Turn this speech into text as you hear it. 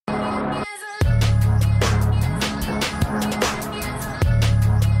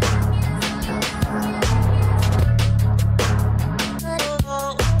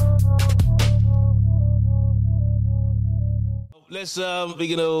let's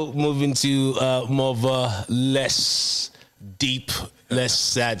move into more of a less deep, less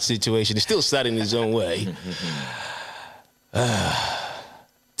sad situation. It's still sad in his own way.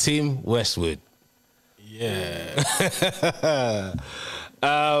 Tim Westwood. Yeah.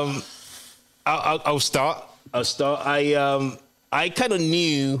 I'll start. I kind of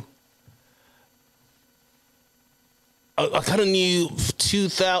knew. I kind of knew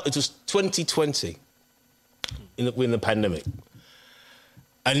 2000. It was 2020 in the pandemic.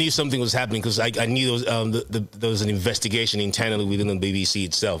 I knew something was happening because I knew there was an investigation internally within the BBC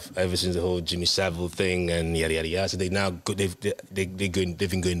itself ever since the whole Jimmy Savile thing and yada yada yada. So they've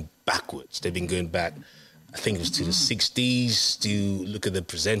been going backwards. They've been going back. I think it was to the 60s to look at the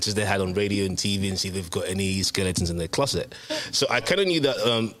presenters they had on radio and TV and see if they've got any skeletons in their closet. So I kind of knew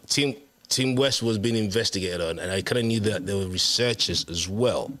that Tim West was being investigated on, and I kind of knew that there were researchers as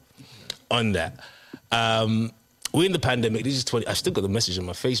well on that. We're in the pandemic. This is 20. I still got the message on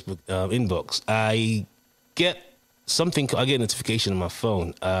my Facebook inbox. I get a notification on my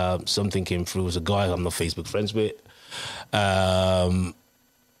phone. Something came through. It was a guy I'm not Facebook friends with.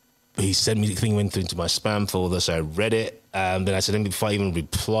 He sent me the thing, went into my spam folder, so I read it. Then I said, before I even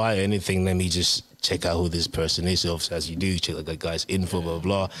reply or anything, let me just check out who this person is. So as you do, check that guy's info, blah,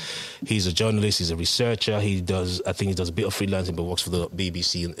 blah, blah. He's a journalist, he's a researcher. I think he does a bit of freelancing, but works for the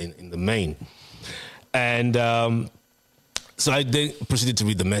BBC in the main. And so I then proceeded to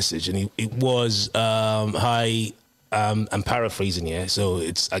read the message, and it was, hi, I'm paraphrasing here, so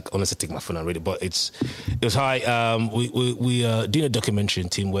it's, unless I take my phone and read it, but it was, hi, we are doing a documentary on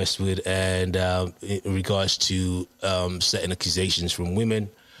Tim Westwood, and in regards to certain accusations from women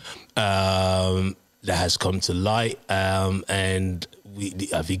that has come to light, and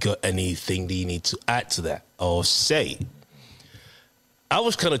have you got anything that you need to add to that or say? I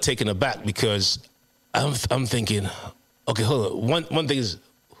was kind of taken aback because I'm thinking, okay, hold on. One thing is,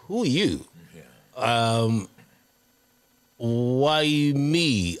 who are you? Yeah. Why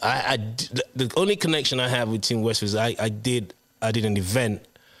me? The only connection I have with Tim Westwood is I did an event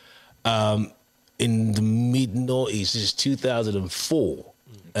in the mid-noughties. This is 2004.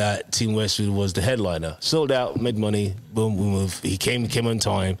 Tim Westwood was the headliner. Sold out, made money. Boom, we moved. He came on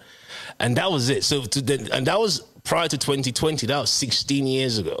time, and that was it. So and that was prior to 2020. That was 16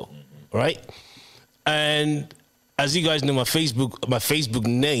 years ago, right? And as you guys know, my Facebook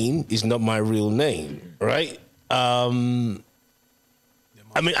name is not my real name, right? I mean,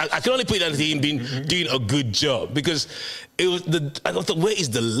 I can only put that to him doing a good job, because it was I thought, where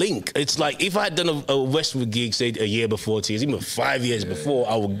is the link? It's like if I had done a Westwood gig, say a year before, 2 years, even 5 years before,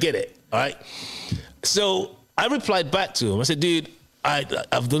 I would get it, all right? So I replied back to him. I said, dude, I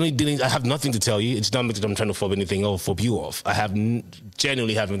have nothing to tell you. It's not because I'm trying to fob anything or fob you off. I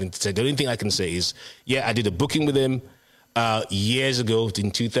genuinely have nothing to say. The only thing I can say is, yeah, I did a booking with him years ago in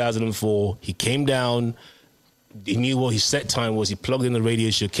 2004. He came down. He knew what his set time was. He plugged in the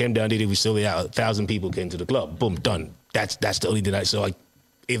radio show, came down, did it. We sold it out. 1,000 people came to the club. Boom, done. That's the only thing I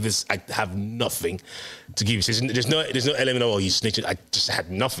have nothing to give you. So there's no element of, oh, you snitching. I just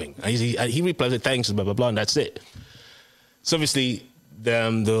had nothing. He replied, thanks, blah, blah, blah, and that's it. So obviously,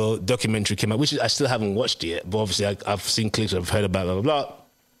 the documentary came out, which I still haven't watched yet, but obviously I've seen clips, I've heard about, blah, blah, blah.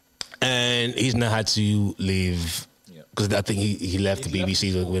 And he's now had to leave, because I think he left the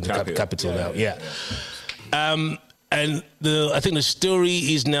BBC, with the Capital now. Yeah. And I think the story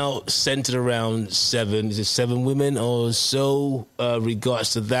is now centered around 7 women or so,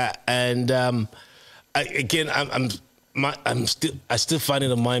 regards to that. And I still find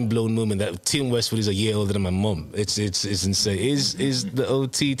it a mind-blown moment that Tim Westwood is a year older than my mum. It's insane. Is the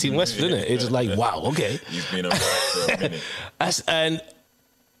OT Tim Westwood, isn't it? It's like, wow, okay. He's been around for a minute. And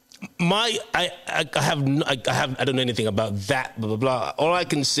I don't know anything about that, blah, blah, blah. All I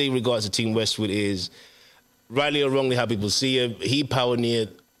can say regards to Tim Westwood is, rightly or wrongly, how people see him, he pioneered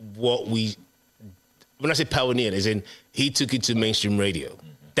when I say pioneered, as in he took it to mainstream radio. Mm-hmm.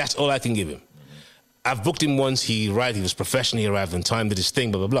 That's all I can give him. Mm-hmm. I've booked him once, he was professional, he arrived on time, did his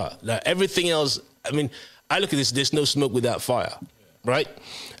thing, blah, blah, blah. Now, everything else, I mean, I look at this, there's no smoke without fire, right?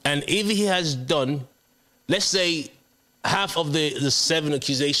 And if he has done, let's say, half of the 7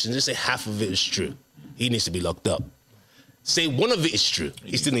 accusations, let's say half of it is true, he needs to be locked up. Say one of it is true,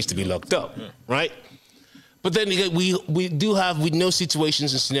 he still needs to be locked up, right? But then again, we know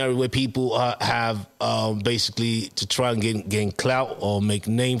situations and scenarios where people have basically, to try and gain clout or make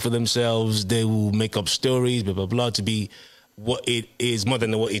name for themselves, they will make up stories, blah, blah, blah, to be what it is more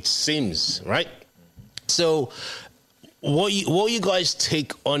than what it seems, right? So what you guys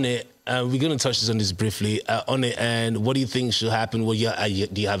take on it we're going to touch on this briefly on it. And what do you think should happen? Well, do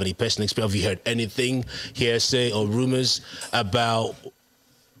you have any personal experience? Have you heard anything, hearsay or rumors about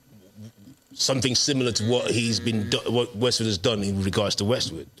something similar to what what Westwood has done in regards to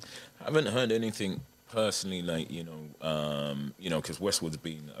Westwood? I haven't heard anything personally, like, because Westwood's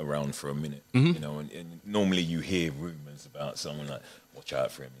been around for a minute, and normally you hear rumours about someone like, watch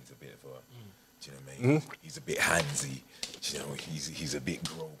out for him, he's a bit of a, do you know what I mean? He's a bit handsy, he's a bit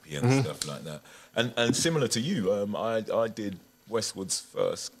gropey and stuff like that. And similar to you, I did Westwood's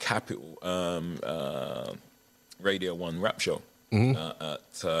first Capital Radio 1 rap show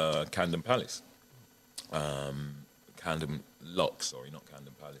at Camden Palace. Camden Lock, sorry, not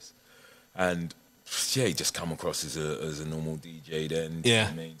Camden Palace. And yeah, he just come across as a normal DJ then. Yeah.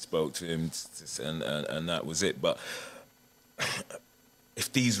 I mean, spoke to him and that was it. But if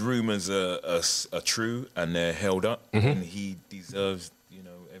these rumours are true and they're held up, then he deserves,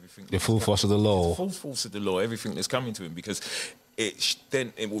 everything. The full force of the law. The full force of the law, everything that's coming to him, because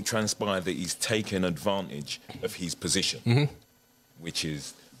then it will transpire that he's taken advantage of his position, which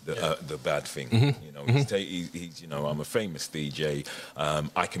is the bad thing. He's I'm a famous DJ.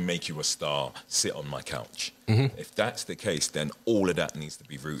 I can make you a star. Sit on my couch. If that's the case, then all of that needs to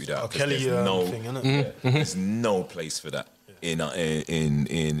be rooted out. Kelly, thing, innit? There's no place for that in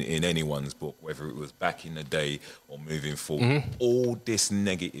anyone's book, whether it was back in the day or moving forward. All this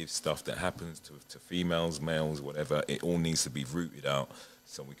negative stuff that happens to females, males, whatever, it all needs to be rooted out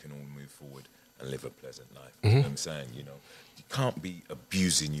so we can all move forward and live a pleasant life. You know what I'm saying? You can't be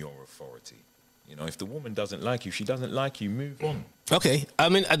abusing your authority. If the woman doesn't like you, she doesn't like you, move on. Okay. I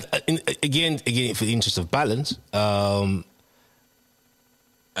mean, again, for the interest of balance. And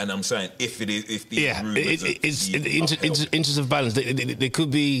I'm saying, if these rumors it's in the interest of balance. They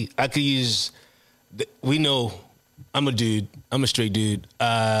could be. I could use. We know, I'm a dude. I'm a straight dude.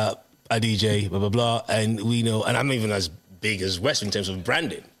 I DJ. Blah blah blah. And we know, and I'm not even as big as West in terms of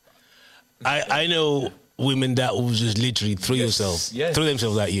branding. I know women that will just literally throw themselves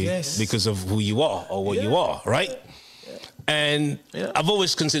at you because of who you are or what you are, right? Yeah. And I've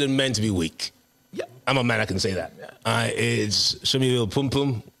always considered men to be weak. Yeah. I'm a man, I can say that. It's show me a little pum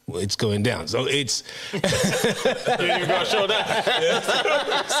pum, it's going down. So it's you ain't gonna show that.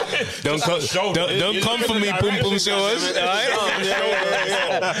 Don't come for me, pum pum showers.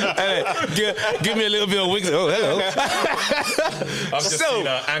 Give me a little bit of wings. Oh, hello. I've just seen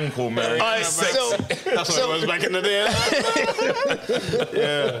an ankle, man. That's what it was back in the day.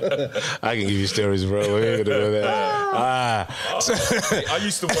 I can give you stories, bro. We're gonna do that. I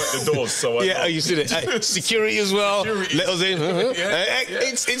used to work the doors, so I you see that security as well. Let us in.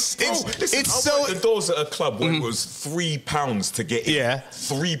 It's so the doors at a club when it was £3 to get in. Yeah,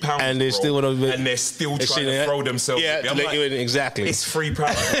 £3, and they still want to. And they're still trying to throw themselves. Yeah, to let you in, exactly. It's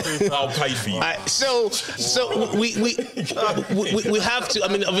 £3. I'll pay for you. So we have to. I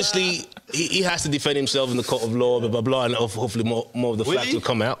mean, obviously, he has to defend himself in the court of law, blah blah blah, and hopefully more of the facts will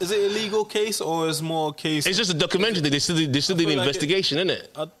come out. Is it a legal case or is more a case? It's just a documentary. They still did an investigation, isn't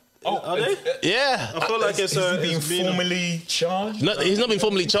it? Are they? Yeah. I feel like it's been formally charged. He's not been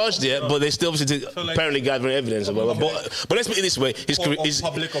formally charged yet, but they still obviously apparently gathering evidence. But let's put it this way: his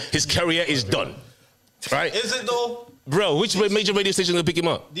career is done. Right? Is it though? Bro, which major radio station gonna pick him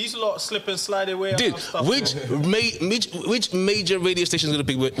up? These lot slip and slide away. Dude, which major radio station is gonna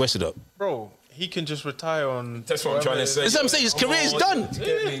pick Westwood up? Bro, he can just retire on. That's what I'm trying to say. That's what I'm saying. His career is done.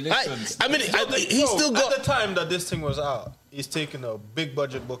 I mean, he's still got. At the time that this thing was out, he's taken a big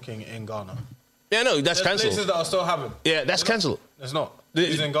budget booking in Ghana. Yeah, no, that's cancelled. Places that are still having. Yeah, that's cancelled. It's not.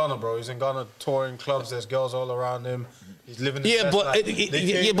 He's in Ghana, bro. He's in Ghana touring clubs. There's girls all around him. He's living. His best life.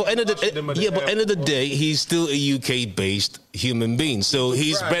 End of the day, he's still a UK-based human being. So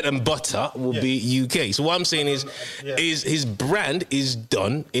his bread and butter will be UK. So what I'm saying is his brand is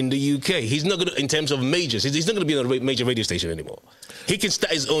done in the UK. He's not gonna, in terms of majors. He's not gonna be on a major radio station anymore. He can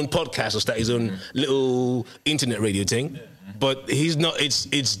start his own podcast or start his own little internet radio thing. But he's not.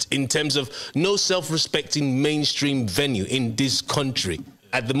 It's in terms of no self-respecting mainstream venue in this country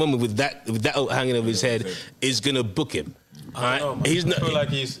at the moment with that hanging over his head is gonna book him. I don't know, he's not. I feel like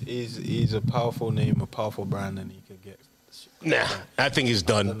he's a powerful name, a powerful brand, and he could get. Nah, I think he's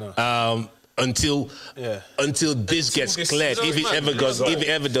done. Until this gets cleared, if it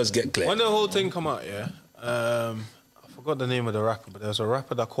ever does get cleared. When the whole thing come out, I forgot the name of the rapper, but there was a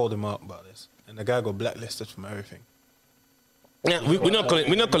rapper that called him out about this, and the guy got blacklisted from everything. Yeah, we're not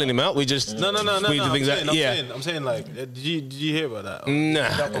calling him out. We just no. I'm saying like, did you hear about that?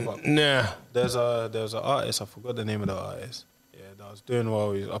 Nah. There's an artist. I forgot the name of the artist. Yeah, that was doing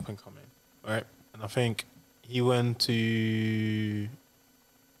well. He was up and coming, right? And I think he went to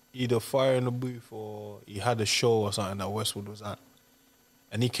either Fire in the Booth or he had a show or something that Westwood was at.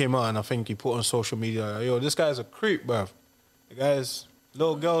 And he came out and I think he put on social media, yo, this guy's a creep, bruv. The guy's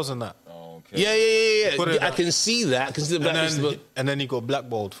little girls and that. Oh, okay. Yeah. I can see that. I can see the blacklist. And then he got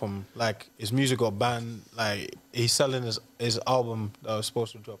blackballed from, like, his music got banned. Like, he's selling his album that was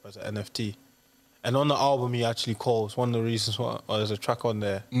supposed to drop as an NFT. And on the album, he actually calls, one of the reasons why, or there's a track on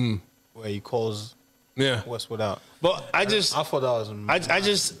there where he calls Westwood out. But I thought that was and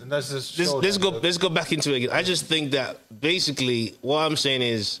that's just let's go back into it again. I just think that basically what I'm saying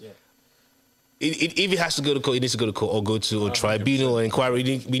is if he has to go to court, he needs to go to court or go to a tribunal or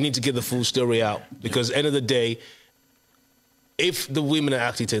inquiry. We need to get the full story out because end of the day, if the women are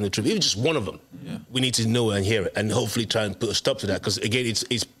actually telling the truth, even just one of them, we need to know and hear it and hopefully try and put a stop to that because again,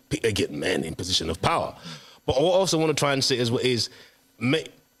 it's again men in position of power. But what I also want to try and say is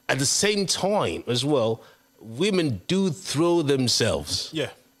at the same time as well, women do throw themselves. Yeah.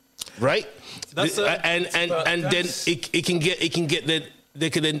 Right? And then it can get that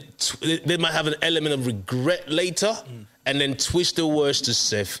they might have an element of regret later and then twist the words to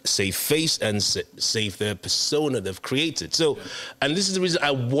save face and save their persona they've created. So, and this is the reason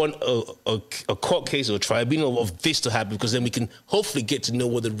I want a court case or a tribunal of this to happen because then we can hopefully get to know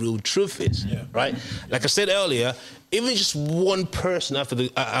what the real truth is, right? Like I said earlier, even just one person out of the,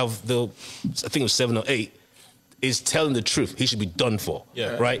 I think it was 7 or 8, is telling the truth, he should be done for,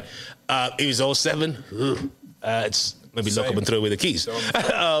 right? If it's all 7, it's maybe lock up and throw away the keys.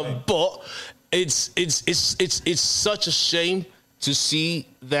 But it's such a shame to see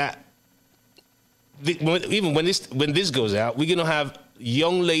that even when this goes out, we're gonna have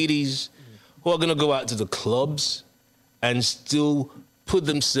young ladies who are gonna go out to the clubs and still put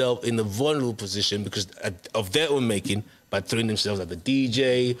themselves in a vulnerable position because of their own making by throwing themselves at the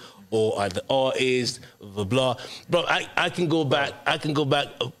DJ or at the artist, blah blah. Bro, I can go back.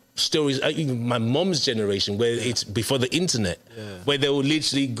 Stories, even my mom's generation, where it's before the internet, where they will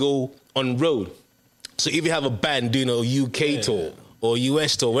literally go on road. So if you have a band doing a UK tour or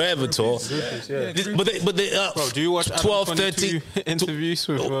US tour, wherever tour, but they bro, do you watch 12, 13 interviews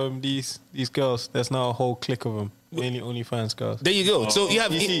with these girls? There's now a whole clique of them. Mainly OnlyFans girls. There you go. So you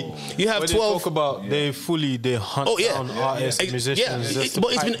have when 12. They talk about they hunt down artists, musicians.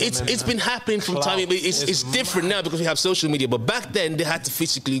 But it's been happening from time. It's different now because we have social media. But back then they had to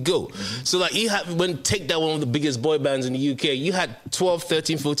physically go. So like take that one of the biggest boy bands in the UK, you had 12,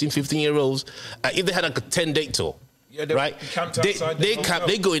 13, 14, 15-year-olds. If they had like a 10-date tour. Right,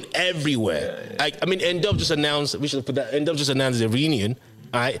 they going everywhere. I mean, N-Dub just announced. We should put that. N-Dub just announced a reunion.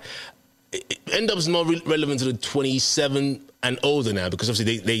 All right, N-Dub is more relevant to the 27 and older now because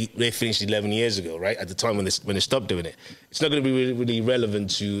obviously they finished 11 years ago, right? At the time when they stopped doing it, it's not going to be really relevant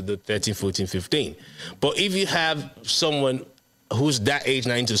to the 13, 14, 15. But if you have someone who's that age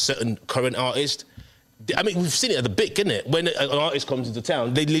now into a certain current artist, I mean, we've seen it at the Bic, isn't it? When an artist comes into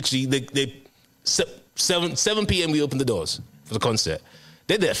town, they literally 7 p.m. we open the doors for the concert.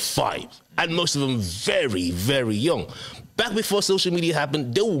 They're there at 5, and most of them very, very young. Back before social media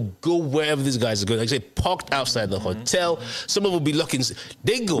happened, they will go wherever these guys are going. Like I say, parked outside the hotel. Some of them will be looking.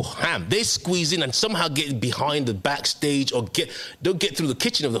 They go ham. They squeeze in and somehow get behind the backstage or they'll get through the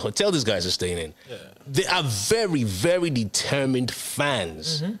kitchen of the hotel these guys are staying in. They are very, very determined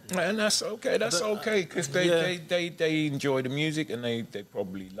fans. And that's okay. That's okay because they enjoy the music and they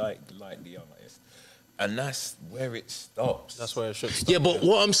probably like the artist. And that's where it stops. That's where it should stop. Yeah, but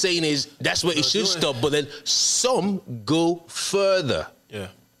what I'm saying is that's where it should stop. But then some go further. Yeah.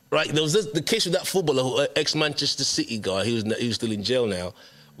 Right. There was the case with that footballer, ex-Manchester City guy. He was still in jail now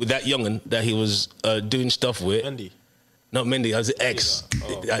with that young'un that he was doing stuff with. Mendy. Not Mendy. I was the ex.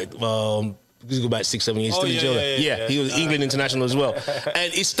 This go back 6, 7 years. Still in jail. Yeah, he was England international as well.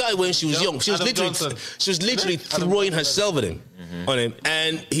 And it started when she was young. She was literally throwing herself at him, on him,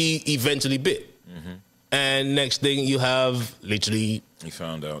 and he eventually bit. And next thing you have literally... He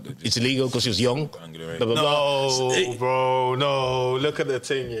found out that it's illegal because she was young. Blah, blah, blah. No, bro, no. Look at the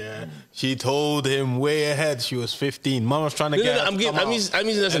thing, She told him way ahead she was 15. Mom was trying to get I'm using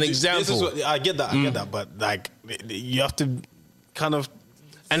this as an example. I get that, but like you have to kind of...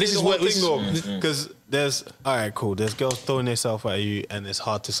 And this is what... Because there's... All right, cool. There's girls throwing themselves at you and it's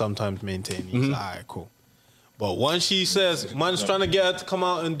hard to sometimes maintain. All right, cool. But once she says, man's trying to get her to come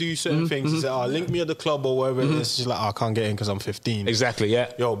out and do certain things, she said, link me at the club or wherever it is. She's like, I can't get in because I'm 15. Exactly,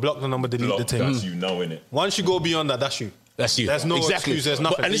 yeah. Yo, block the number, delete the thing. That's you knowing it. Once you go beyond that, that's you. That's you. There's no excuse, there's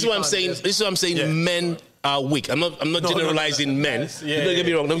nothing. And this is what I'm saying. This is what I'm saying. Men are weak. I'm not generalizing men. Don't get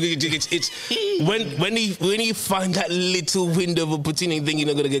me wrong. It's when you find that little window of opportunity, think you're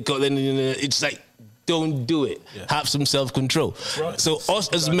not gonna get caught. Then it's like don't do it. Yeah. Have some self-control. Right. So us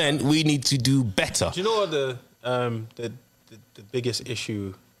as men, we need to do better. Do you know what the biggest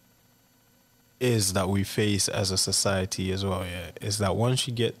issue is that we face as a society as well? Yeah, is that once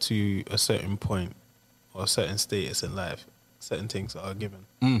you get to a certain point or a certain status in life, certain things are given.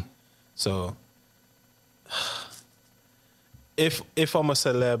 So if I'm a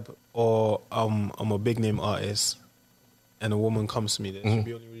celeb or I'm a big name artist and a woman comes to me, that should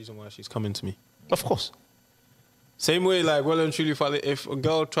be the only reason why she's coming to me. Of course. Same way, like, well and truly, if a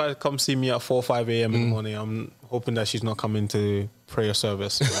girl tries to come see me at 4 or 5 a.m. in the morning, I'm hoping that she's not coming to prayer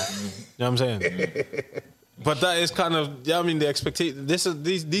service. You know what I'm saying? But that is kind of, yeah, I mean, the expectation.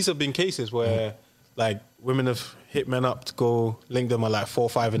 These have been cases where, like, women have hit men up to go link them at like 4 or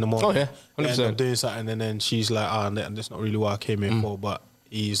 5 in the morning. Oh, yeah, 100%. And they're doing something, and then she's like, that's not really what I came here for, but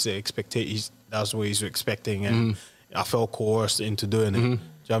that's what he's expecting, and I felt coerced into doing it. Do you know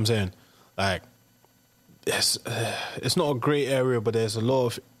what I'm saying? Like, it's not a great area, but there's a lot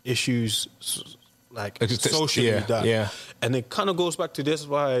of issues, like socially, and it kind of goes back to this.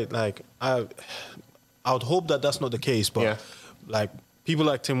 Why, like, I would hope that that's not the case, but like people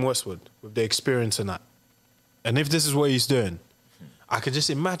like Tim Westwood with the experience in that, and if this is what he's doing, I could just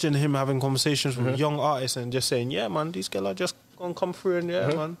imagine him having conversations with young artists and just saying, "Yeah, man, these girls are just gonna come through, and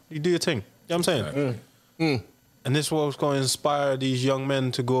man, you do your thing." You know what I'm saying? And this is what's going to inspire these young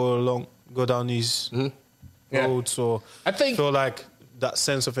men to go down these roads. So I feel like that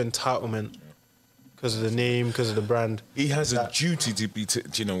sense of entitlement because of the name, because of the brand. He has a duty to be,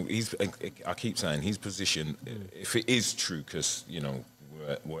 I keep saying his position, if it is true, because,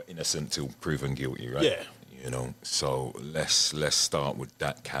 we're innocent till proven guilty, right? Yeah. So let's start with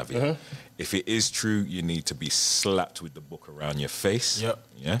that caveat. If it is true, you need to be slapped with the book around your face. Yep.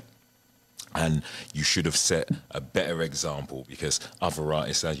 Yeah. And you should have set a better example, because other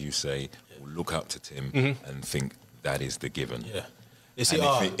artists, as you say, will look up to Tim and think that is the given. Yeah. You see,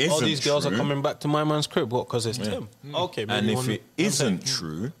 all these girls are coming back to my man's crib. What? Because it's Tim. Okay. And if it isn't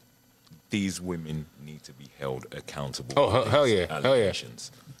true, these women need to be held accountable. Oh, hell yeah.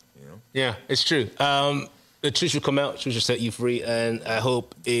 Allegations. Yeah, it's true. The truth will come out. Truth will set you free, and I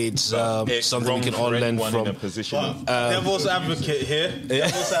hope it's something we can all learn from. In a position devil's advocate here.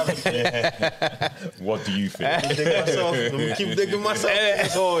 Devil's advocate. What do you think? Keep digging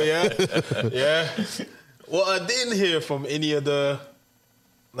myself. Oh yeah. What I didn't hear from any of the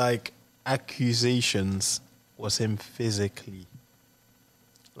accusations was him physically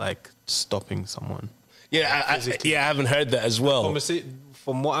stopping someone. Yeah, I haven't heard that as well.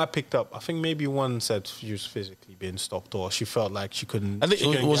 From what I picked up, I think maybe one said she was physically being stopped, or she felt like she couldn't. I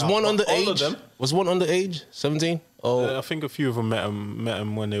think was one underage. Was one underage? 17? Oh, I think a few of them met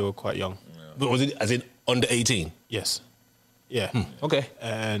him when they were quite young. But was it as in under 18? Yes. Yeah. Okay.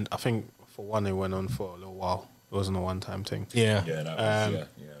 And I think for one, they went on for a little while. It wasn't a one-time thing. Yeah. Yeah, that was,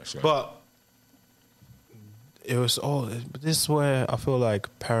 that's right. But it was all. But this is where I feel like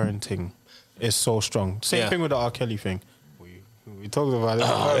parenting is so strong. Same thing with the R. Kelly thing. We talked about it.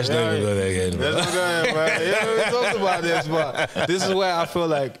 Let's not even go there again. We talked about this, but this is where I feel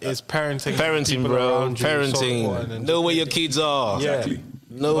like it's parenting. Parenting, bro. Parenting. So know where your kids are. Exactly.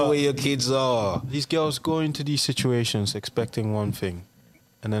 Know where your kids are. These girls go into these situations expecting one thing,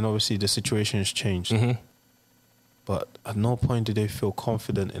 and then obviously the situation has changed. But at no point do they feel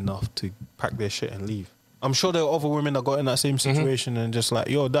confident enough to pack their shit and leave. I'm sure there are other women that got in that same situation and just like,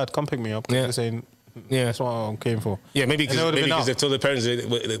 yo, dad, come pick me up. They're saying, that's what I came for. Yeah, maybe because they told their parents they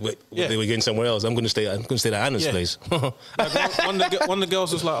were getting somewhere else. I'm going to stay at Anna's place. One of the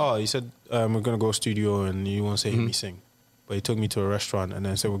girls was like, he said, we're going to go studio and you want to hear me sing. But he took me to a restaurant and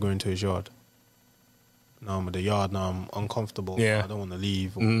then said we're going to his yard. Now I'm at the yard, now I'm uncomfortable. I don't want to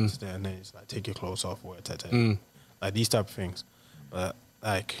leave. And then it's like, take your clothes off. Like these type of things. But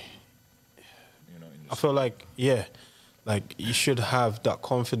like, I feel like, like you should have that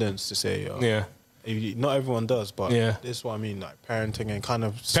confidence to say, not everyone does, but this is what I mean, like parenting and kind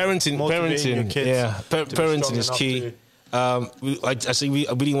of parenting your kids. Parenting is key. I say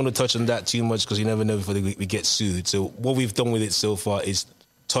I really want to touch on that too much because you never know before we get sued. So what we've done with it so far is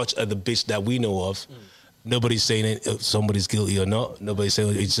touch at the bits that we know of. Nobody's saying if somebody's guilty or not. Nobody's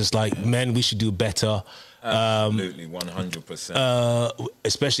saying it's just like, men, we should do better. Absolutely, 100%.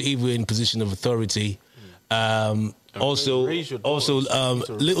 Especially if we're in position of authority. Also,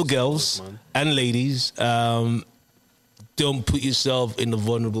 little girls and ladies, don't put yourself in a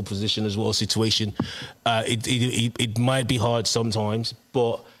vulnerable position as well. Situation, it might be hard sometimes,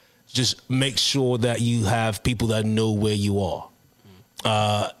 but just make sure that you have people that know where you are.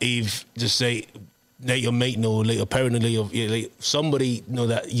 If just say let your mate know, let your parent know, let somebody know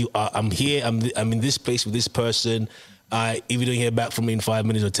that you are. I'm here. I'm in this place with this person. If you don't hear back from me in 5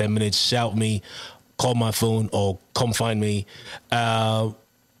 minutes or 10 minutes, shout me, call my phone, or come find me.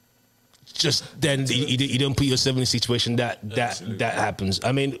 Just then you don't put yourself in a situation that happens.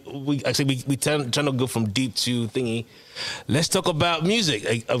 I mean, we trying to go from deep to thingy. Let's talk about music.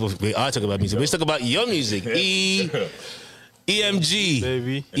 I talk about music. Let's talk about your music. EMG,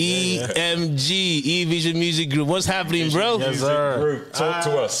 baby. EMG, E-Vision Music Group. What's happening, bro? Yes, sir. Group, talk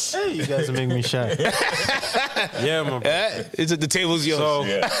to us. Hey, you guys make me shy. Yeah, man. It's at the table's yours. So,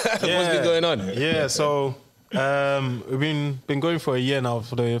 What's been going on? Yeah, so we've been going for a year now.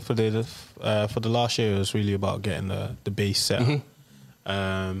 For the last year, it was really about getting the bass set.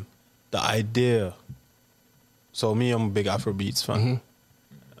 The idea. So me, I'm a big Afrobeats fan.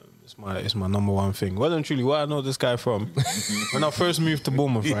 It's my number one thing. Well and truly, where I know this guy from, when I first moved to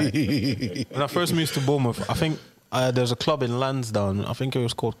Bournemouth, right? When I first moved to Bournemouth, I think there's a club in Lansdowne. I think it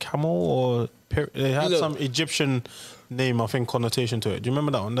was called Camel, or they had some Egyptian name, I think, connotation to it. Do you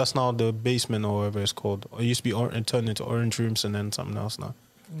remember that one? That's now the basement or whatever it's called. It used to be turned into Orange Rooms and then something else now.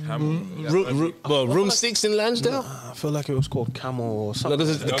 Room 6 in Lansdale? I feel like it was called Camel or something. No,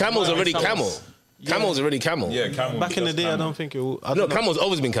 the Camel's already Camel. Camel's already Camel. Yeah, Camel. Back in the day, I don't think it was. No, Camel's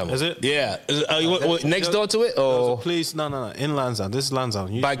always been Camel. Is it? Yeah. Next door to it? Or Please, no. In Lansdowne. This is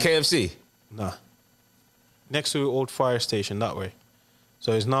Lansdowne. by KFC? Nah. Next to Old Fire Station, that way.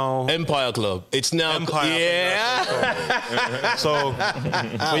 So it's now Empire Club. It's now Empire. Yeah. So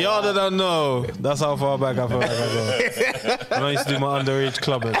for y'all that don't know, that's how far back I feel like I go. When I used to do my underage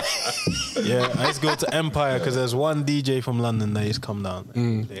clubbing. Yeah, I used to go to Empire because there's one DJ from London that used to come down.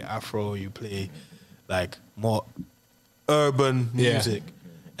 You play Afro, you play like more urban music.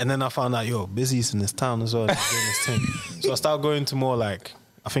 And then I found out, Bizzy's in this town as well. He's doing this thing. So I started going to more like,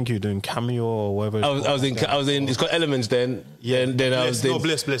 I think you're doing Cameo or whatever. I was in. It's called Elements then. Yeah. And then I was in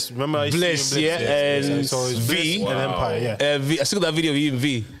Bliss. Remember I used Bliss. to be in Bliss, And so it's V Bliss and Empire. Yeah. V. I still got that video of you and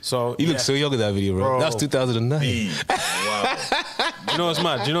V. So you look so young in that video, bro. That's 2009. Wow. You know what's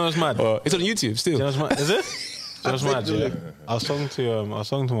mad? It's on YouTube still. You know what's mad? Is it? You know what's mad? Yeah. I was talking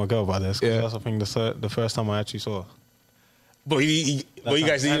to my girl about this. Yeah. That's I think the first time I actually saw her. But you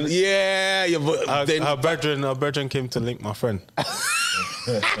guys, Our brethren came to link my friend.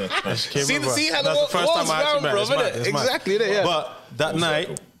 See how that's the first time I actually met. bro, It's mad, it's mad. exactly that. Yeah. But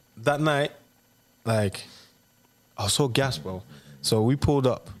that night, like, I was so gassed, bro. So we pulled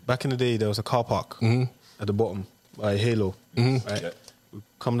up. Back in the day, there was a car park at the bottom by Halo. Right? Yeah. We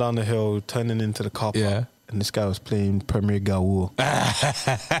come down the hill, turning into the car park. Yeah. And this guy was playing Premier Gawool.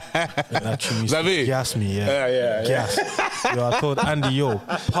 That tune used to gas me, yeah. Gas. Yo, I told Andy,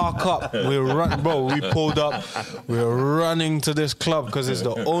 park up. We pulled up. We were running to this club because it's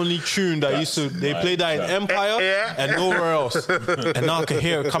the only tune that they played that in Empire and nowhere else. And now I could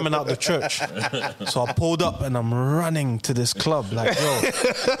hear it coming out the church. So I pulled up and I'm running to this club. Like,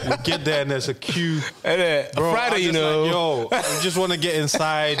 we get there and there's a queue. Bro, Friday, I just want to get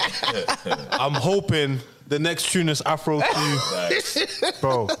inside. I'm hoping the next tune is Afro queue.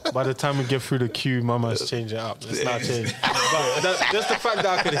 Bro, by the time we get through the queue, mama's changing it up. It's not changing. But just the fact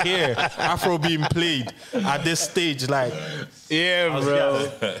that I could hear Afro being played at this stage, like... Yeah, bro.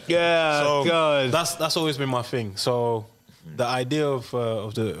 Yeah, so God. That's always been my thing. So the idea of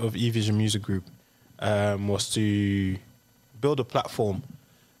E-Vision Music Group was to build a platform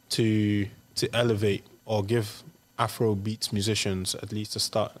to elevate or give Afrobeats musicians at least a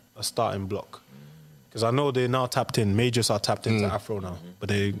starting block. Because I know they're now tapped in. Majors are tapped into Afro now. But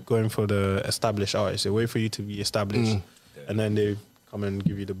they're going for the established artists. They wait for you to be established. And then they come and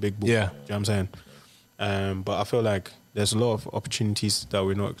give you the big book. Yeah. You know what I'm saying? But I feel like there's a lot of opportunities that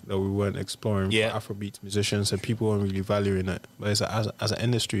we weren't exploring for Afrobeats musicians, and people weren't really valuing it. But as an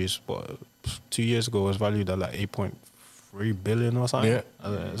industry, 2 years ago, it was valued at like 8.3 billion or something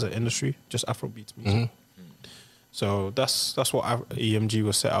as an industry, just Afrobeats music. So that's what EMG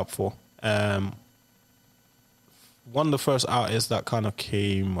was set up for. One of the first artists that kind of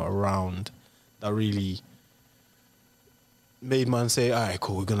came around that really made man say, all right,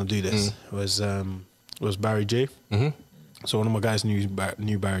 cool, we're going to do this, was Barry J. So one of my guys knew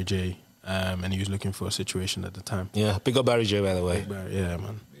Barry J, and he was looking for a situation at the time. Yeah, big up Barry J, by the way. Yeah,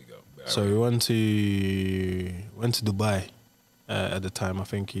 man. Big up Barry. So we went to Dubai at the time. I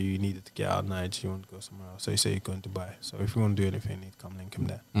think he needed to get out of Nigeria. He wanted to go somewhere else. So he said he'd go to Dubai. So if you want to do anything, you need to come link him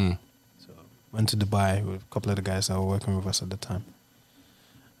there. Went to Dubai with a couple of the guys that were working with us at the time.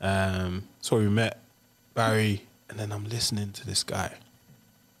 So we met Barry, and then I'm listening to this guy.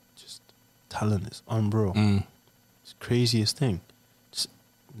 Just talent is on, bro. It's the craziest thing. Just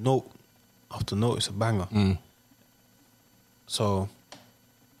after note, it's a banger. So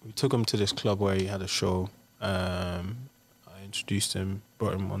we took him to this club where he had a show. I introduced him,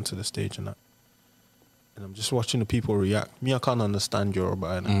 brought him onto the stage and that. And I'm just watching the people react. Me, I can't understand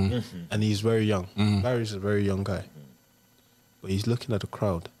Yoruba. And he's very young. Barry's a very young guy. But he's looking at the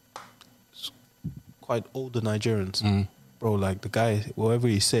crowd. It's quite older Nigerians. Bro, like the guy, whatever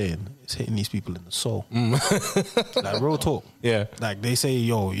he's saying, is hitting these people in the soul. Like real talk. Yeah. Like they say,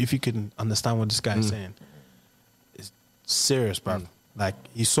 yo, if you can understand what this guy is saying, it's serious, bro. Like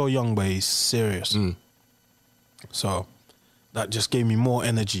he's so young, but he's serious. So that just gave me more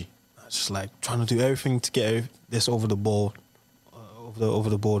energy. I was just like trying to do everything to get this over the board, over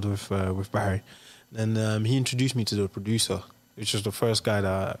the board with Barry. Then he introduced me to the producer, which was the first guy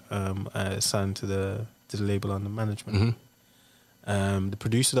that I signed to the label under management. The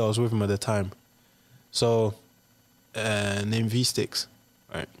producer that was with him at the time, so named V-Sticks,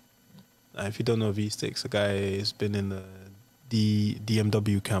 right? If you don't know V-Sticks, the guy has been in the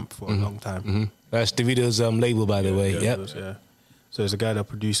DMW camp for a long time. That's Davido's label, by the way. Yeah. So there's a guy that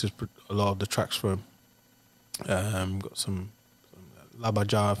produces a lot of the tracks for him. Got some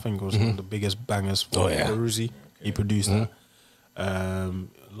Labaja, I think was one of the biggest bangers for Ruzi. He produced that. A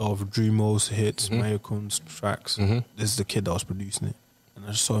lot of Dreamos hits, Mayokun's tracks. This is the kid that was producing it. And I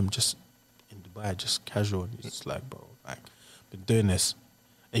just saw him just in Dubai, just casual. And he's just like, bro, like, been doing this.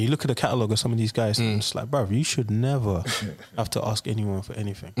 And you look at the catalogue of some of these guys, and it's like, bro, you should never have to ask anyone for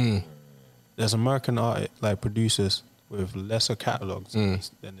anything. There's American art, like producers with lesser catalogues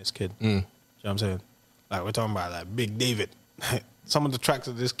than this kid. You know what I'm saying? Like, we're talking about like Big David. Some of the tracks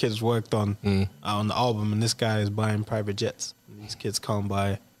that this kid's worked on are on the album, and this guy is buying private jets. And these kids can't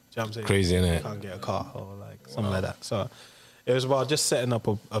buy, you know what I'm saying? Crazy, innit? Can't get a car or like something like that. So it was about just setting up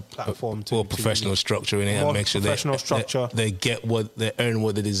a platform to... More professional structure in it and make sure they get what they earn,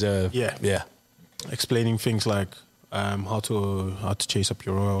 what they deserve. Yeah. Explaining things like how to chase up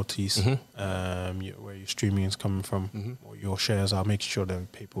your royalties, where your streaming is coming from, or your shares are, making sure the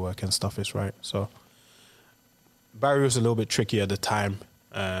paperwork and stuff is right. So Barry was a little bit tricky at the time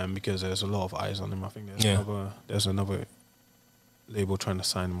because there's a lot of eyes on him. I think there's another label trying to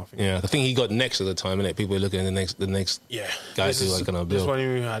sign him. I think. Yeah, I think he got next at the time, innit? People were looking at the next guys who are gonna build. This one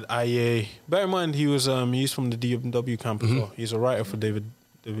he had IA. Bear in mind he's from the DMW camp as well. He's a writer for Davido.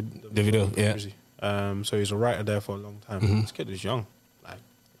 So he's a writer there for a long time. This kid is young, like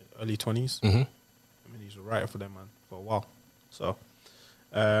early 20s. I mean, he's a writer for them, man, for a while. So,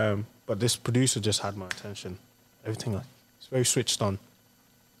 but this producer just had my attention. Everything, he's very switched on.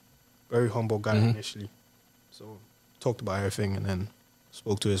 Very humble guy initially. So talked about everything and then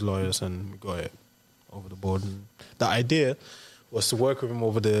spoke to his lawyers and we got it over the board. And the idea was to work with him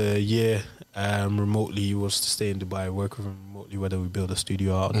over the year remotely. He was to stay in Dubai, work with him remotely, whether we build a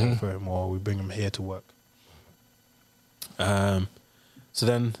studio out there for him or we bring him here to work. So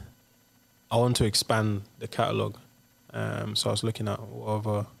then I want to expand the catalogue. So I was looking at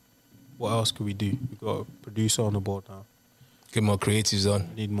what else could we do? We've got a producer on the board now. Get more creatives on.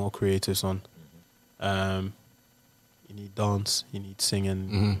 Need more creatives on. You need dance, you need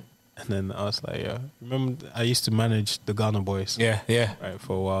singing. And then I was like, remember I used to manage the Ghana Boys. Yeah. Right,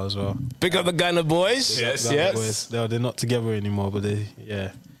 for a while as well. Pick up the Ghana Boys. Yes. Boys. They're not together anymore, but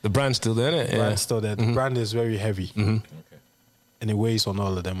the brand's still there, isn't it? The brand's still there. The brand is very heavy. And it weighs on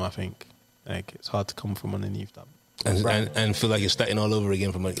all of them, I think. Like, it's hard to come from underneath that. And feel like you're starting all over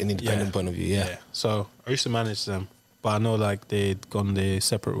again from an independent point of view. Yeah. So I used to manage them. But I know like they'd gone their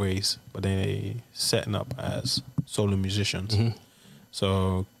separate ways, but they setting up as solo musicians.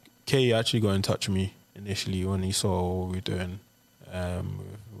 So Kay actually got in touch with me initially when he saw what we were doing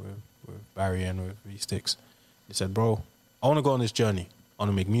with Barry and with V-Sticks. He said, bro, I want to go on this journey. I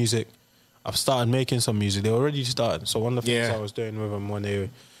want to make music. I've started making some music. They already started. So one of the things I was doing with them when they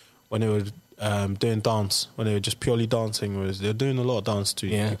were doing dance, when they were just purely dancing, was they're doing a lot of dance to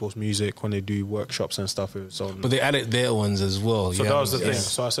people's music when they do workshops and stuff. But they added their ones as well. So that was the thing.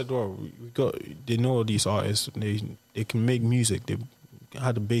 So I said, well, they know all these artists, they can make music. They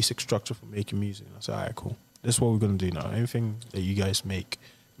had a basic structure for making music. And I said, all right, cool. This is what we're going to do now. Anything that you guys make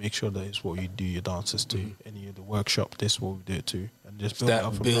sure that it's what you do your dances to. Any of the workshop, this is what we do it to. And just build it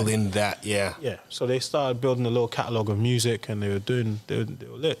up from building there. Yeah. So they started building a little catalogue of music and they were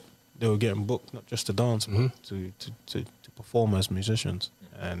lit. They were getting booked not just to dance, but to perform as musicians,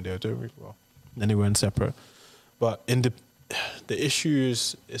 and they were doing really well. Then they went separate. But in the issue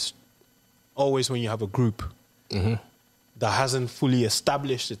is always when you have a group that hasn't fully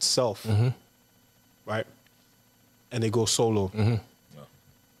established itself, right? And they go solo,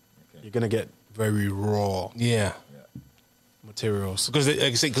 you're gonna get very raw. Yeah. materials. Because like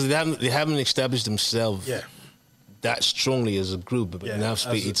I say, because they haven't established themselves that strongly as a group. But now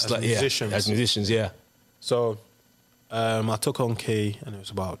it's like musicians. as musicians, So I took on K, and it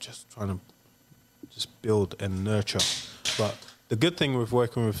was about just trying to just build and nurture. But the good thing with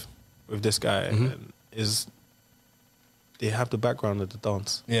working with this guy is they have the background of the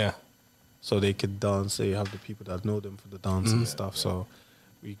dance. Yeah. So they could dance. They have the people that know them for the dance and stuff. So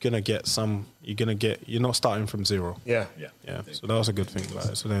you're gonna get you're not starting from zero. Yeah. So that was a good thing about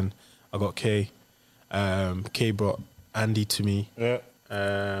it. So then I got K. K brought Andy to me. Yeah.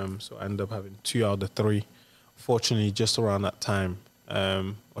 So I ended up having 2 out of the 3. Fortunately, just around that time,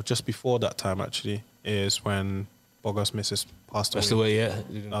 or just before that time actually, is when Bogo's missus passed away. That's the way,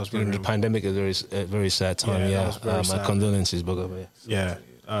 That was during the pandemic, a very sad time. that was very my sad. condolences, Bogo.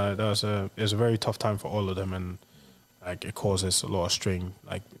 That was it was a very tough time for all of them, and like it causes a lot of strain.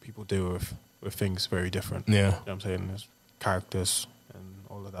 Like people deal with things very different. Yeah. You know what I'm saying? There's characters and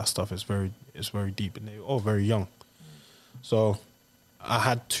all of that stuff is very deep, and they're all very young. So I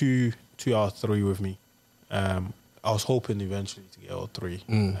had two out of 3 with me. I was hoping eventually to get all 3,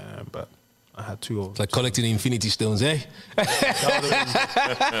 but I had 2 of It's like collecting Infinity Stones, eh?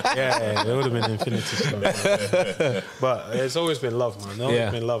 yeah, it would have been Infinity Stone. But it's always been love, man. It's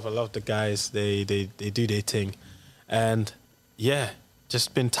always been love. I love the guys. They do their thing. And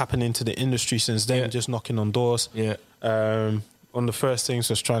just been tapping into the industry since then, just knocking on doors. Yeah. One of the first things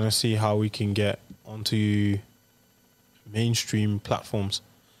was trying to see how we can get onto mainstream platforms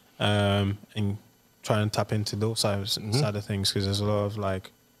and try and tap into those side of things, because there's a lot of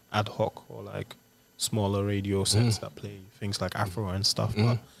like ad hoc or like smaller radio sets that play things like Afro and stuff.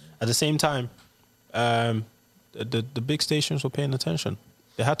 But at the same time, the big stations were paying attention.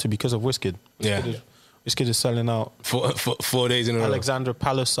 They had to, because of Wizkid. Wizkid is selling out for 4 days in a row. Alexandra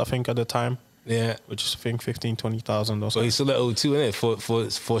Palace, I think, at the time. Yeah. Which is, I think, 20,000 or Well, something. he sold at O2, innit? For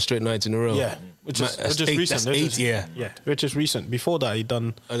 4 straight nights in a row. Yeah. Which is recent. That's 8, yeah. Which is recent. Before that, he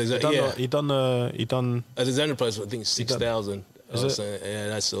done Alexander Price, I think 6,000. Yeah,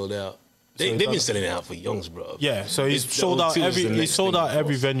 that sold out. They've been selling it out for youngs, bro. Yeah, so he's sold out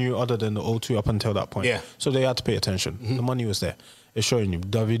every venue other than the O2 up until that point. Yeah. So they had to pay attention. The money was there. It's showing you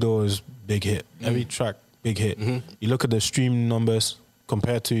Davido is big hit. Every track, big hit. You look at the stream numbers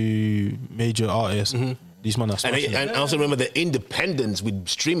compared to major artists. These men are smashing. And I also remember the independents with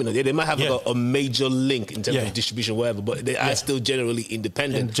streaming. They might have a major link in terms of distribution, whatever, but they are still generally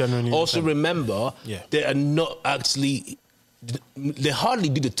independent. Also remember, they are not actually... They hardly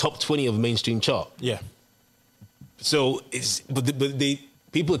do the top 20 of mainstream chart. Yeah. So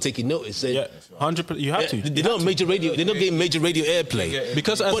people are taking notice. 100%. You have to. They're not major radio. They're not getting major radio airplay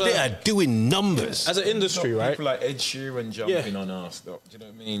because they are doing numbers as an industry, right? People like Ed Sheeran jumping on our stuff. Do you know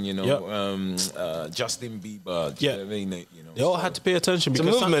what I mean? You know, Justin Bieber. Do you know what I mean? They all had to pay attention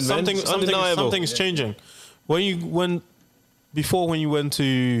because something's changing. When you went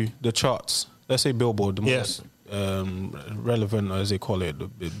to the charts, let's say Billboard, the most relevant, as they call it,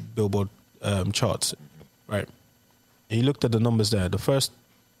 the Billboard charts, right? And you looked at the numbers there. The first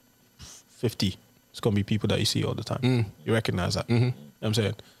 50, it's going to be people that you see all the time. You recognize that. You know what I'm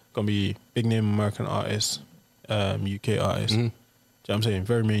saying? It's going to be big name American artists, UK artists. You know what I'm saying?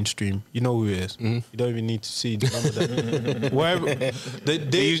 Very mainstream. You know who it is. You don't even need to see the number there. Wherever,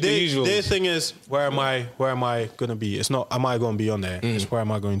 their thing is, where am I going to be? It's not, am I going to be on there? It's where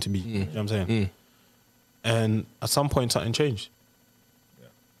am I going to be? You know what I'm saying? And at some point, something changed.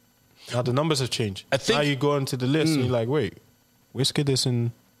 Now the numbers have changed. I think now you go into the list and you're like, wait, Wizkid is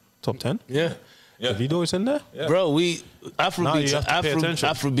in top 10? Yeah. Davido is in there? Yeah. Bro, Afrobeats,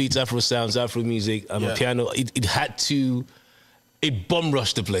 Afrosounds, Afro music, piano, it bomb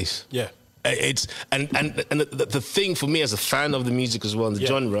rushed the place. Yeah. It's and the thing for me as a fan of the music as well, and the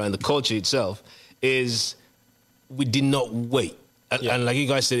genre and the culture itself, is we did not wait. And like you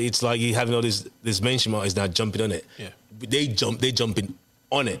guys said, it's like you having all this mainstream artists now jumping on it. Yeah. They jumping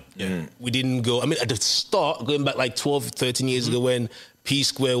on it. Yeah. We didn't go, I mean, at the start, going back like 12, 13 years ago when P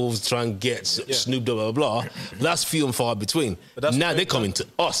Square was trying to get Snoop Dogg, blah, blah, blah, that's few and far between. But now they're coming to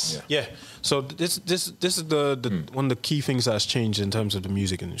us. Yeah. So this is the one of the key things that's changed in terms of the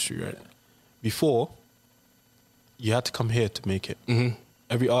music industry, right? Before, you had to come here to make it.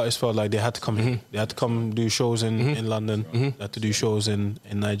 Every artist felt like they had to come here. They had to come do shows in London. They had to do shows in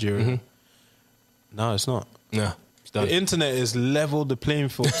Nigeria. No, it's not. No. The internet has leveled the playing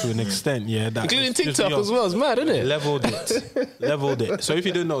field to an extent, including TikTok as well. It's mad, isn't it? Leveled it. So if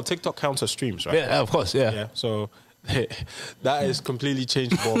you don't know, TikTok counts as streams, right? Yeah, of course, yeah. So that has completely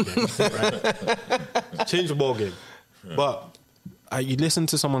changed the ball game, right? Changed the ball game. But you listen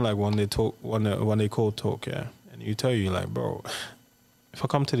to someone like One Day Cold Talk, and and you tell you like, bro, if I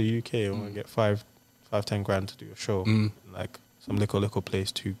come to the UK, I'm gonna get 10 grand to do a show, like some little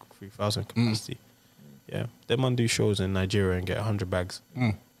place, 2,000-3,000 capacity. Yeah, they man do shows in Nigeria and get 100 bags.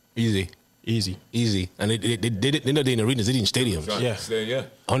 Easy. And they not in arenas, they in stadiums. Yeah.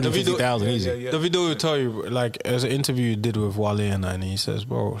 150,000 easy. The video will tell you, like, as an interview you did with Wale and he says,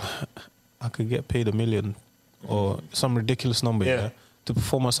 bro, I could get paid $1 million or some ridiculous number to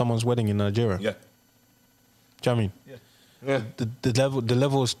perform at someone's wedding in Nigeria. Yeah. Do you know what I mean? Yeah. The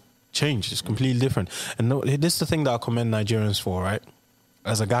levels change. It's completely different. And no, this is the thing that I commend Nigerians for, right?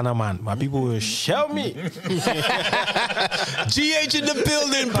 As a Ghana man, my people will shout me. GH in the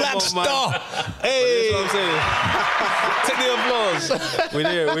building, Black on, Star. man. Hey, That's what I'm saying. take the applause. We're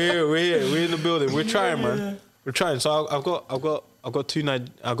here. We're in the building. We're trying, man. We're trying. So I've got two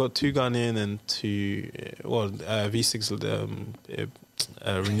Ghanaian and two. V6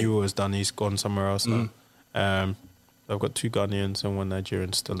 renewal is done. He's gone somewhere else now. I've got 2 Ghanaians and 1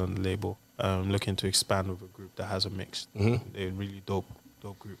 Nigerian still on the label. Looking to expand with a group that has a mix. They're really dope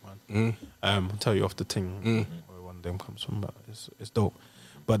group, man. I'll tell you off the thing where one of them comes from, but it's dope.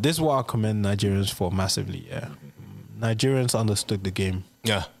 But this is what I commend Nigerians for massively. Yeah, Nigerians understood the game.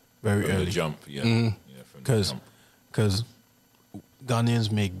 Yeah, very From early. The jump, yeah. Because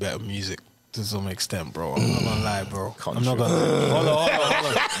Ghanaians make better music to some extent, bro. I'm not gonna lie, bro. I'm not gonna. Hold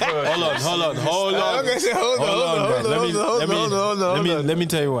on. Let me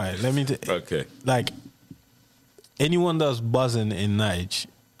tell you why. Okay. Like, anyone that's buzzing in Niger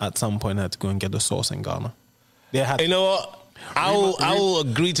at some point had to go and get the sauce in Ghana. They had. You know what? I will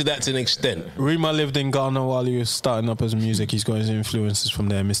agree to that to an extent. Rima lived in Ghana while he was starting up his music. He's got his influences from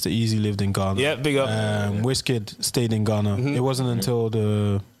there. Mr. Easy lived in Ghana. Yeah, big up. Wizkid stayed in Ghana. It wasn't until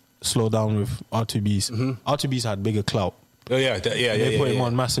the slowdown with R2Bs. R2Bs had bigger clout. Oh yeah, They put him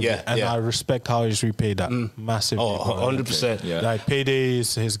on massively, and I respect how he's repaid that massively. Oh, 100%. Yeah. Like Payday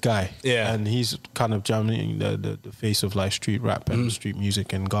is his guy, Yeah. and he's kind of jamming the face of like street rap and street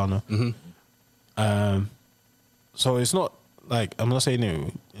music in Ghana. So it's not like, I'm not saying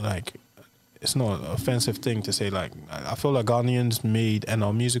it, like, it's not an offensive thing to say, like, I feel like Ghanaians made, and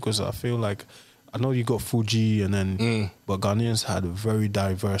our music was, I feel like, I know you got Fuji and then, but Ghanaians had a very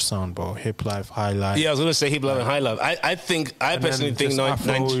diverse sound, bro. Hip life, high life. Yeah, I was gonna say hip life and high life. I personally think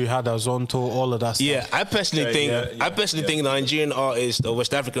Afro, we had Azonto, all of that stuff. Yeah, I personally think Nigerian artists or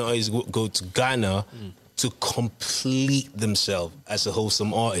West African artists go to Ghana to complete themselves as a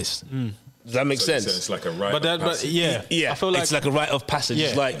wholesome artist. Does that make sense? So it's like a rite But of passage. I feel like it's like a rite of passage. Yeah.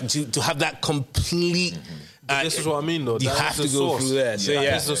 It's like to have that complete. this is what I mean, though. You have to go through that. So,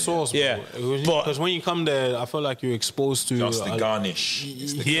 That is the source, bro. Yeah. Because when you come there, I feel like you're exposed to Just the garnish.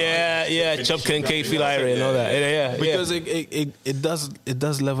 Chopka and K feel and all that. Yeah. Because it does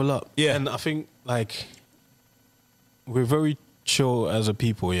level up. Yeah. And I think like we're very chill as a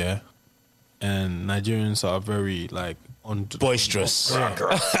people, yeah. And Nigerians are very like boisterous. I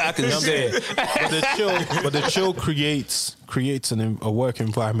can say it. But the chill creates a work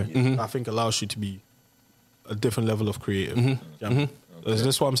environment. I think allows you to be a different level of creative. Is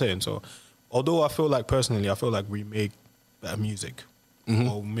this what I'm saying? So, although I feel like we make better music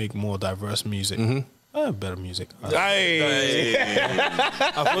or make more diverse music. Better music. I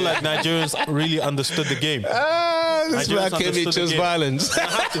feel like Nigerians really understood the game. This black kid chose violence. I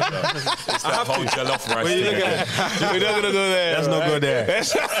have to. Jollof rice. We're not gonna go there. Let's not go there.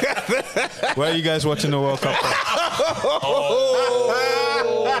 Where are you guys watching the World Cup?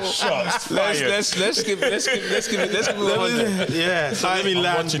 Shots. Let's give it 100. Yeah, so let me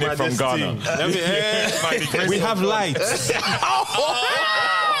land. Watching it from Ghana. We have lights.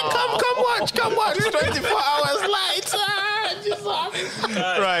 Come watch. 24 hours lights.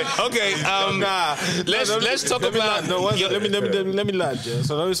 Right. Okay. Let's talk about. Let me land. Yeah.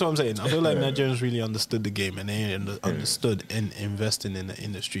 So that's what I'm saying. I feel like Nigerians really understood the game and they understood in investing in the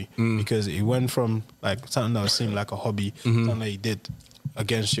industry because it went from like something that seemed like a hobby, something that you did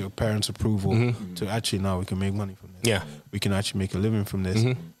against your parents' approval, to actually now we can make money from this. Yeah. We can actually make a living from this.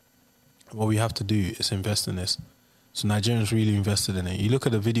 What we have to do is invest in this. So Nigerians really invested in it. You look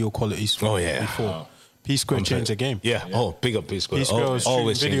at the video qualities before. P-Square changed the game. Yeah. Oh, big up P-Square. P-Square was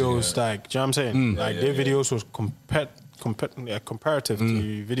always videos like, do you know what I'm saying? Their videos was comparative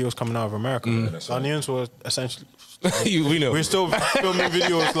to videos coming out of America. Ghanaians were essentially... we know. We're still filming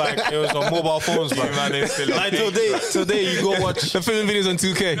videos like it was on mobile phones. Like today you go watch... The filming videos on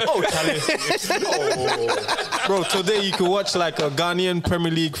 2K. Oh, Charlie. Bro, today you could watch like a Ghanaian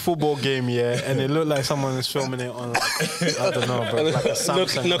Premier League football game, and it looked like someone is filming it on like, I don't know, but like a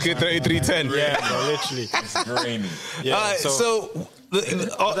Samsung. Nokia 3310. Yeah, bro, literally. It's grainy. Yeah, so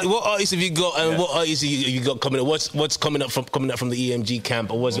What artists have you got, and what artists have you got coming up? What's coming up from the EMG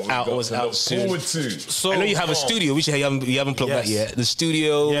camp, or what's out soon? Forward to. So I know you have a studio, which you haven't plugged that yet. The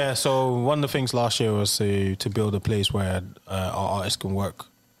studio. Yeah. So one of the things last year was to build a place where our artists can work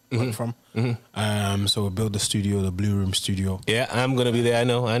from. So we built the studio, the Blue Room Studio. Yeah, I'm gonna be there. I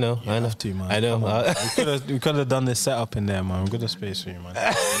know. Have to, man. I know. We could have done this setup in there, man. We've got a space for you,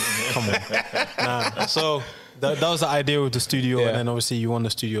 man. Come on. So that was the idea with the studio, and then obviously you want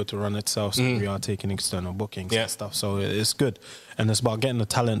the studio to run itself, so we are taking external bookings and stuff. So it's good, and it's about getting the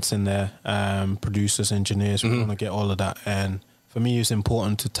talents in there, producers, engineers. We want to get all of that, and for me, it's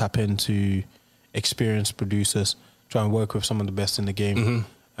important to tap into experienced producers, try and work with some of the best in the game,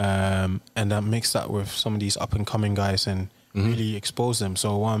 and then mix that with some of these up and coming guys and really expose them.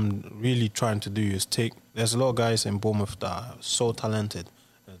 So what I'm really trying to do is there's a lot of guys in Bournemouth that are so talented,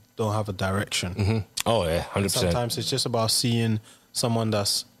 that don't have a direction. Oh yeah, 100%. Sometimes it's just about seeing someone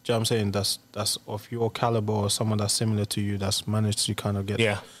that's, do you know what I'm saying, that's of your caliber, or someone that's similar to you, that's managed to kind of get.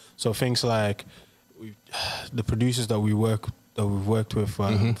 Yeah. So things like the producers that we've worked with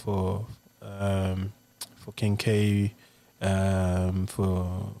for King K,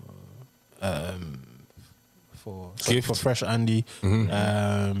 for Fresh Andy,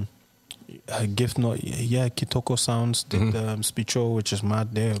 Gift Not, Kitoko Sounds did Spicho, which is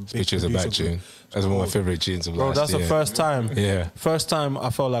mad. They're Spicho's a bad tune. That's one of my favorite tunes of last year. That's the first time. Yeah. First time I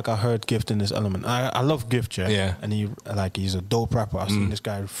felt like I heard Gift in this element. I love Gift, yeah. And he's a dope rapper. I've seen this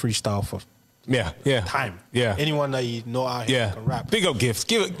guy freestyle for time. Yeah. Anyone that you know out here can rap. Big up Gift.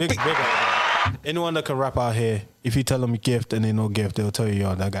 Big up. Anyone that can rap out here, if you tell them Gift and they know Gift, they'll tell you,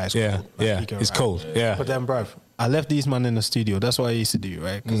 yo, that guy's cool. It's cold. Yeah. But then, bruv, I left these man in the studio. That's what I used to do,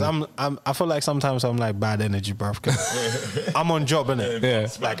 right? Because I feel like sometimes I'm like bad energy, bruv. I'm on job, innit? Yeah.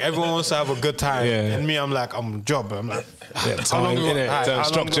 Like everyone wants to have a good time, and me, I'm like, I'm on job. I'm like,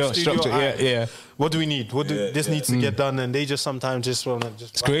 structure. Yeah. What do we need? This needs to get done, and they just sometimes just want to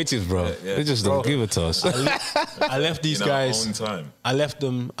just. It's creative, bro. They just don't give it to us. I left these guys. Own time. I left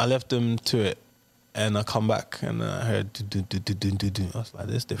them to it, and I come back and I heard do. I was like,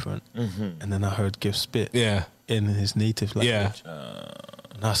 this is different. And then I heard Gift spit. Yeah. In his native language.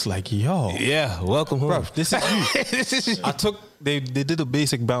 And I was like, yo. Yeah, welcome home. Bruv, this is you. They did a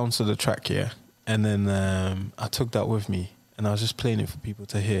basic bounce of the track here. And then I took that with me. And I was just playing it for people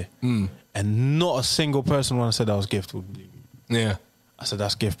to hear. And not a single person when I said that was Gift would believe me. Yeah. I said,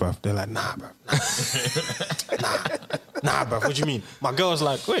 that's Gift, bruv. They're like, nah, bruv. Nah, bruv, what do you mean? My girl was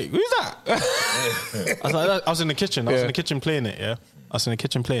like, wait, who's that? I was in the kitchen. I was in the kitchen playing it, yeah? I was in the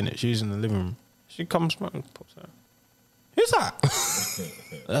kitchen playing it. She was in the living room. She comes and pops out. Who's that?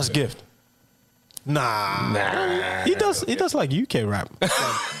 That's Gift. Nah. He does like UK rap.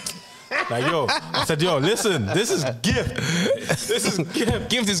 Like, yo, I said, yo, listen, this is Gift. This is Gift.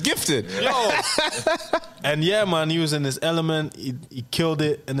 Gift is gifted. Yo. And yeah, man, he was in his element. He killed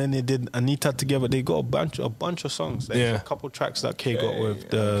it. And then they did Anita together. They got a bunch of songs. Like a couple tracks that K got with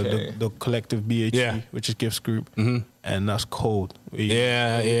the collective BHE, which is Gift's group. And that's cold.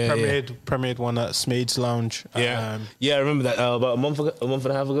 Premiered one at Smade's Lounge. I remember that about a month and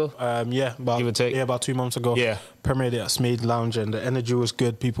a half ago. Give or take. About 2 months ago. Yeah, premiered it at Smade's Lounge, and the energy was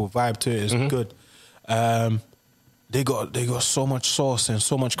good. People vibed to it. It's good. They got so much sauce and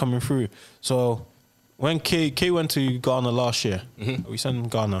so much coming through. So when K went to Ghana last year, we sent him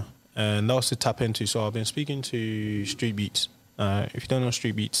Ghana, and that was to tap into. So I've been speaking to Street Beats. If you don't know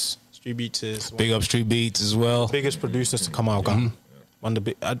Street Beats is big up Street Beats as well. Biggest producers to come out of Ghana.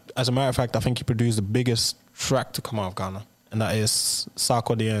 As a matter of fact, I think he produced the biggest track to come out of Ghana, and that is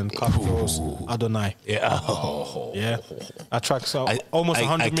Sarkodie and CastOffs Adonai. Yeah, that track's almost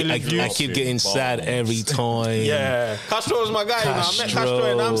 100 million views. I keep getting sad every time. Yeah, Castro is my guy. I met Castro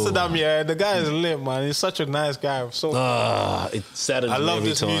in Amsterdam. Yeah, the guy is lit, man. He's such a nice guy. It's sad. I love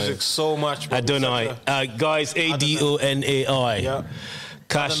this music so much. Adonai, guys, Adonai. Yeah.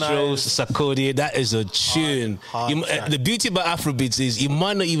 CastOffs, Sarkodie, that is a tune. The beauty about Afrobeats is you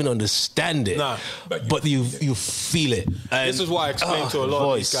might not even understand it, but you feel it. And this is what I explained to a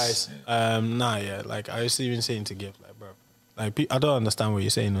lot of these guys. Like I was even saying to Gift, like, bro, like I don't understand what you're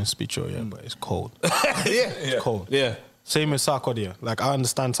saying on speech, but it's cold. It's cold. Yeah. Same as Sarkodie. Like I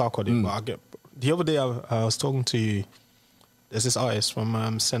understand Sarkodie, but I get. The other day I was talking to, there's this artist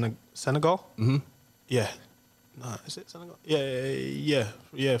from Senegal. Yeah. Nah, is it Senegal?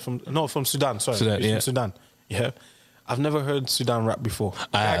 Yeah. From Sudan. Sorry, from Sudan. Yeah, I've never heard Sudan rap before.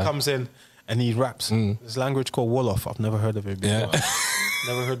 The guy comes in and he raps. This language called Wolof. I've never heard of it before.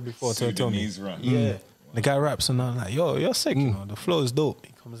 Never heard before. Sudanese rap. Yeah, the guy raps and I'm like, yo, you're sick. You know, the flow is dope.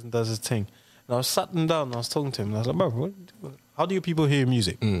 He comes and does his thing. And And I was sat him down and I was talking to him. And I was like, bro, how do you people hear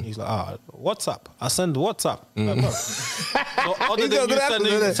music? He's like, WhatsApp. I send WhatsApp. Like, bro. So other than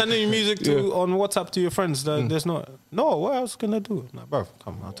you sending music on WhatsApp to your friends, there's no, what else can I do? I'm like, bro,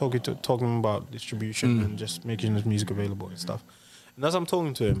 come on. Talking about distribution and just making this music available and stuff. And as I'm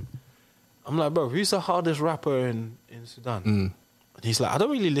talking to him, I'm like, bro, who's the hardest rapper in Sudan? And he's like, I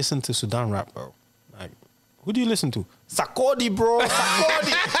don't really listen to Sudan rap, bro. Like, who do you listen to? Sarkodie, bro.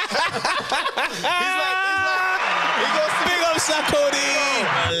 Sarkodie. He goes, big up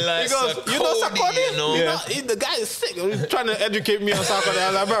Sarkodie. Like He goes, you know Sarkodie? The guy is sick. He's trying to educate me on Sarkodie. I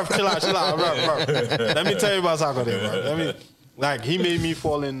was like, bro, chill out, bro. Let me tell you about Sarkodie, bro. He made me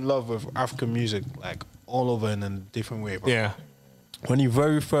fall in love with African music, like, all over in a different way, bro. Yeah. When he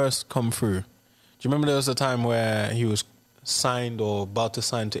very first come through, do you remember there was a time where he was signed or about to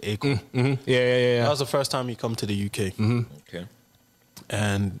sign to Akon? Yeah. That was the first time he come to the UK. Okay.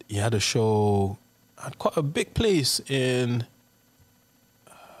 And he had a show at quite a big place in,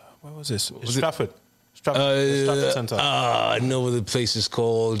 where was this? Stratford. Stratford Centre. I know what the place is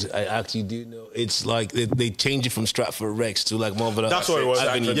called. I actually do know. It's like they changed it from Stratford Rex to like more of a... That's what it was.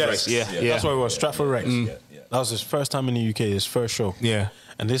 Avenue Rex. Yeah. That's what it was. Stratford Rex. That was his first time in the UK, his first show. Yeah.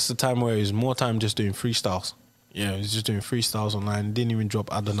 And this is the time where he's more time just doing freestyles. Yeah, he's just doing freestyles online. Didn't even drop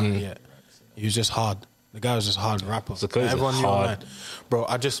Adonai yet. He was just hard. The guy was just hard rapper. Everyone knew online. Bro,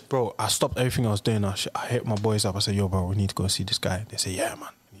 I stopped everything I was doing. I hit my boys up. I said, yo, bro, we need to go see this guy. They say, yeah, man,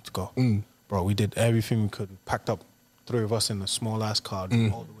 we need to go. Bro, we did everything we could. Packed up 3 of us in a small-ass car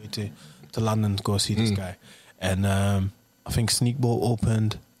all the way to London to go see this guy. And I think Sneakboat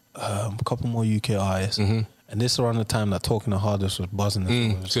opened, a couple more UK artists. And this is around the time that Talking the Hardest was buzzing.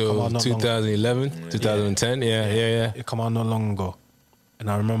 So 2011, 2010, yeah. It come out not long ago. And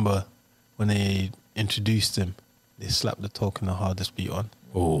I remember when they introduced him, they slapped the Talking the Hardest beat on.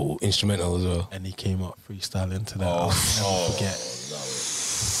 Oh, instrumental as well. And he came up freestyling to that. I'll never forget.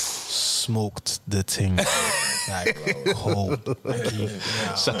 Smoked the thing like cold.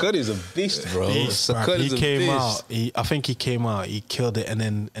 Sarkodie is a beast, bro. He came out. I think he came out. He killed it, and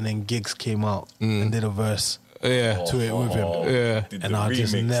then Giggs came out and did a verse to it with him. Yeah, and I'll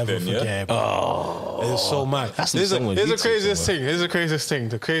just never forget. Bro. It was so mad. That's Here's the craziest thing. Here's the craziest thing.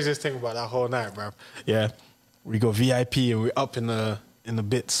 The craziest thing about that whole night, bro. Yeah, we go VIP and we're up in the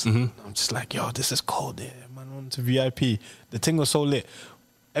bits. I'm just like, yo, this is cold. Yeah, man, on to VIP. The thing was so lit.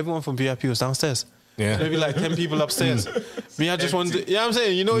 Everyone from VIP was downstairs. Yeah. Maybe like 10 people upstairs. Me, I just wanted to, I'm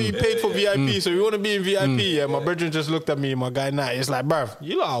saying, you paid for VIP, so you want to be in VIP. Yeah, my brother just looked at me, my guy Nat. It's like, bruv,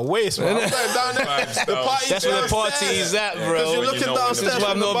 you lot are waste, man. I'm going down there. That's where the party is at, bro. Because you're looking downstairs. That's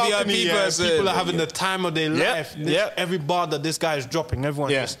why I'm not VIP person. People are having the time of their life. Every bar that this guy is dropping,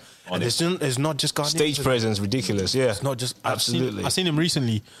 everyone just, and it's not just Ghanaians. Stage presence, ridiculous, yeah. It's not just, absolutely. I've seen him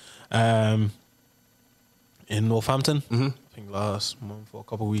recently in Northampton. I think last month or a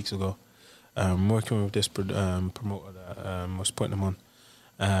couple of weeks ago. Working with this promoter that was putting him on.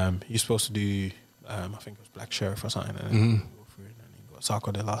 He was supposed to do, I think it was Black Sheriff or something, and then go through it, and he got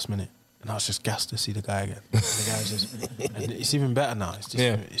Sarko there last minute. And I was just gassed to see the guy again. The guy's just, and it's even better now. It's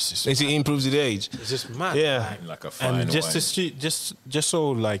just he improves with age. It's just mad. Yeah, like a fine and just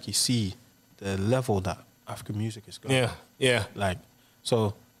so like you see the level that African music is going. Yeah. Like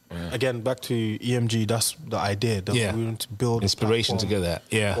so. Yeah. Again, back to EMG, that's the idea. That we want to build inspiration together.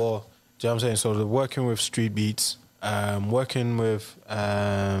 Yeah. Or, do you know what I'm saying? So the working with Street Beats, working with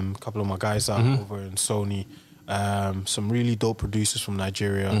a couple of my guys out over in Sony, some really dope producers from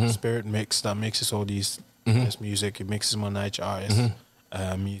Nigeria, Spirit Mix that mixes all these this music. It mixes my Niger artists.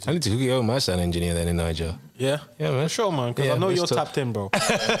 Music. I need to hook you up with my sound engineer then in Niger. Yeah, man. For sure, man. Because I know you're tapped in, bro.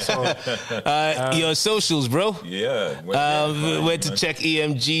 So, your socials, bro. Yeah. Where to check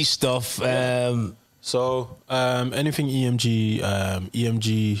EMG stuff. So anything EMG,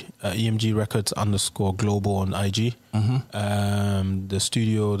 EMG Records _ global on IG. The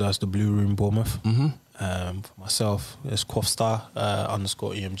studio, that's the Blue Room Bournemouth. For myself, it's Kwoffstar _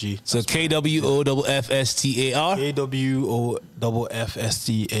 EMG. So KWOFFSTAR.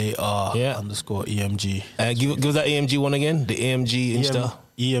 KWOFFSTAR _ EMG. Give that EMG one again. The EMG Insta.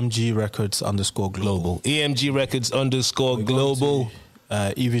 EMG Records _ global. EMG Records _ global.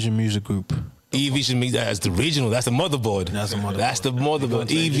 E-Vision Music Group. E-Vision Music, that's the original. That's the motherboard. That's the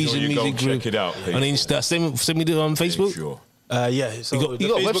motherboard. E-Vision Music Group. Check it out. On Insta. Send me the on Facebook. Sure. Yeah, so you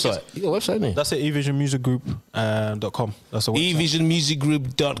got a website. You got a website, man. That's at evisionmusicgroup.com. That's a website.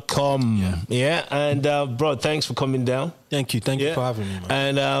 evisionmusicgroup.com. Yeah, and bro, thanks for coming down. Thank you for having me,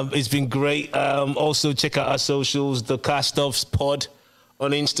 man. And it's been great. Also check out our socials, the CastOffs pod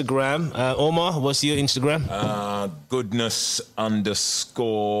on Instagram. Omar, what's your Instagram?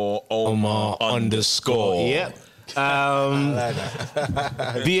 Goodness_Omar_. Yep.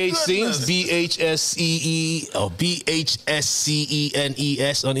 BH Scenes, BHSCENES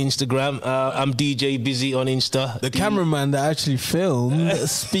on Instagram. I'm DJ Bizzy on Insta. The cameraman that actually filmed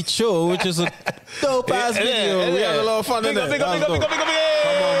Speed Show, which is a dope ass video. We had a lot of fun in it. Come on, man.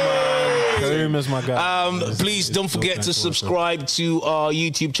 Kareem is my guy. Please don't forget to subscribe to our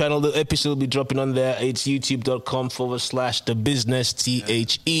YouTube channel. The episode will be dropping on there. It's youtube.com/thebusiness,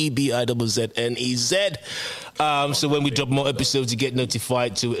 THEBIZZNEZ. So when we drop more episodes, you get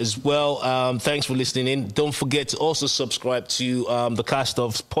notified to it as well. Thanks for listening in. Don't forget to also subscribe to the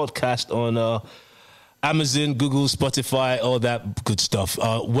CastOffs podcast on Amazon, Google, Spotify, all that good stuff.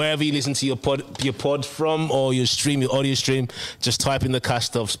 Wherever you listen to your pod from, or your audio stream, just type in the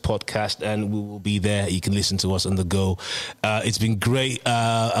CastOffs podcast and we will be there. You can listen to us on the go. It's been great.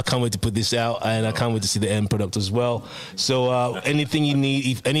 I can't wait to put this out, and I can't wait to see the end product as well. So anything you need,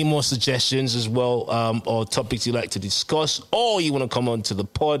 if any more suggestions as well, or topics you'd like to discuss, or you want to come on to the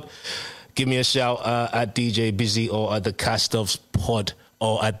pod, give me a shout at DJ Bizzy or at the CastOffs pod,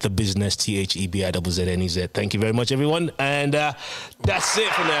 or at the business, THEBIZZNEZ. Thank you very much, everyone. And that's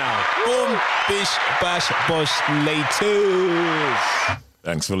it for now. Boom, bish, bash, bosh, laters.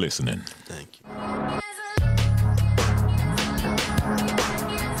 Thanks for listening. Thank you.